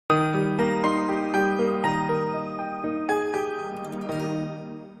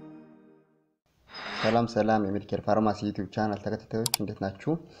ሰላም የሜዲካል ፋርማሲ ዩቲዩብ ቻናል ተከታታዮች እንዴት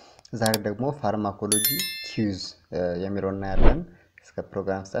ናችሁ? ዛሬ ደግሞ ፋርማኮሎጂ ኪውዝ የሚለውን እናያለን። እስከ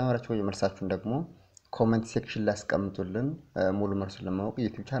ፕሮግራም ተማራችሁ የመልሳችሁን ደግሞ ኮሜንት ሴክሽን ላይ አስቀምጡልን። ሙሉ መልሱን ለማወቅ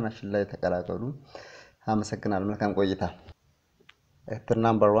ዩቲዩብ ቻናላችን ላይ ተቀላቀሉ። አመሰግናለሁ። መልካም ቆይታ።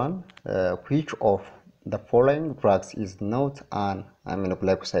 Number 1, which of the following drugs is not an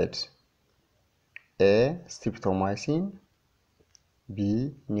aminoglycoside? A. Streptomycin, B.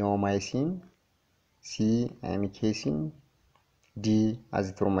 Neomycin, C. amikacin, D.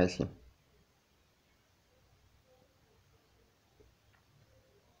 azithromycin.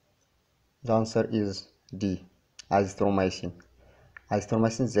 The answer is D. Azithromycin.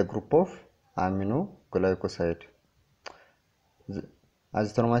 Azithromycin is a group of aminoglycoside.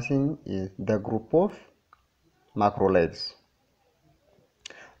 Azithromycin is the group of macrolides.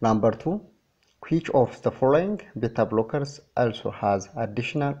 Number 2, which of the following beta blockers also has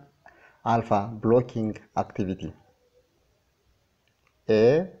additional alpha blocking activity? A.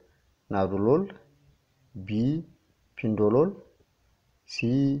 Nadolol, B. Pindolol, C.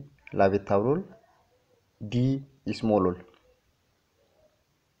 Labetalol, D. Ismolol.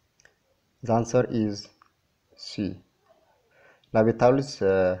 The answer is C. Labetalol is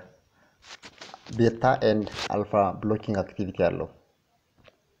beta and alpha blocking activity allow.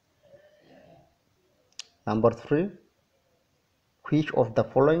 Number 3, which of the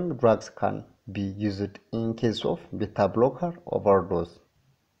following drugs can be used in case of beta blocker overdose?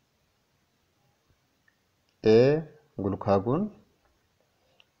 A. Glucagon,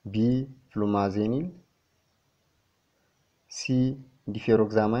 B. Flumazenil, C.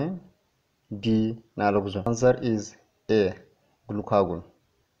 Deferoxamine, D. Naloxone. Answer is A. Glucagon.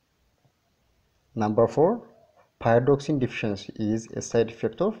 Number 4, pyridoxine deficiency is a side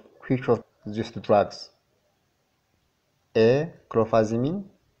effect of which of these drugs? A. Clofazimine,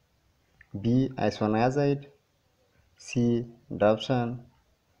 B. Isoniazid, C. Dapsone,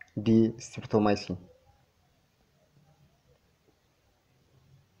 D. Streptomycin.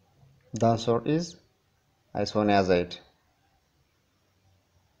 The answer is isoniazid.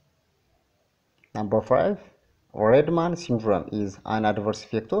 Number 5, Redman syndrome is an adverse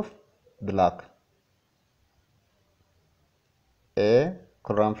effect of black. A.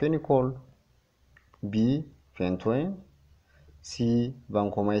 Chloramphenicol, B. Phentoin, C.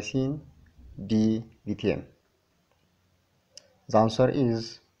 Vancomycin, D. lithium. The answer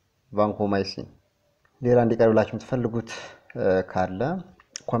is vancomycin. ሌላ እንዲቀርብላችሁ የምትፈልጉት ካለ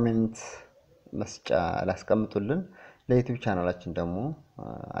ኮሜንት መስጫ ላስቀምጡልን። ለዩቲዩብ ቻናላችን ደግሞ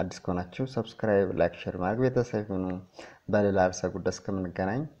አዲስ ከሆናችሁ ሰብስክራይብ፣ ላይክ፣ ሼር ማድረግ ቤተሰብ ሁኑ። በሌላ ርዕሰ ጉዳይ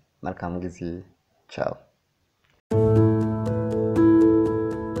እስከምንገናኝ መልካም ጊዜ። ቻው።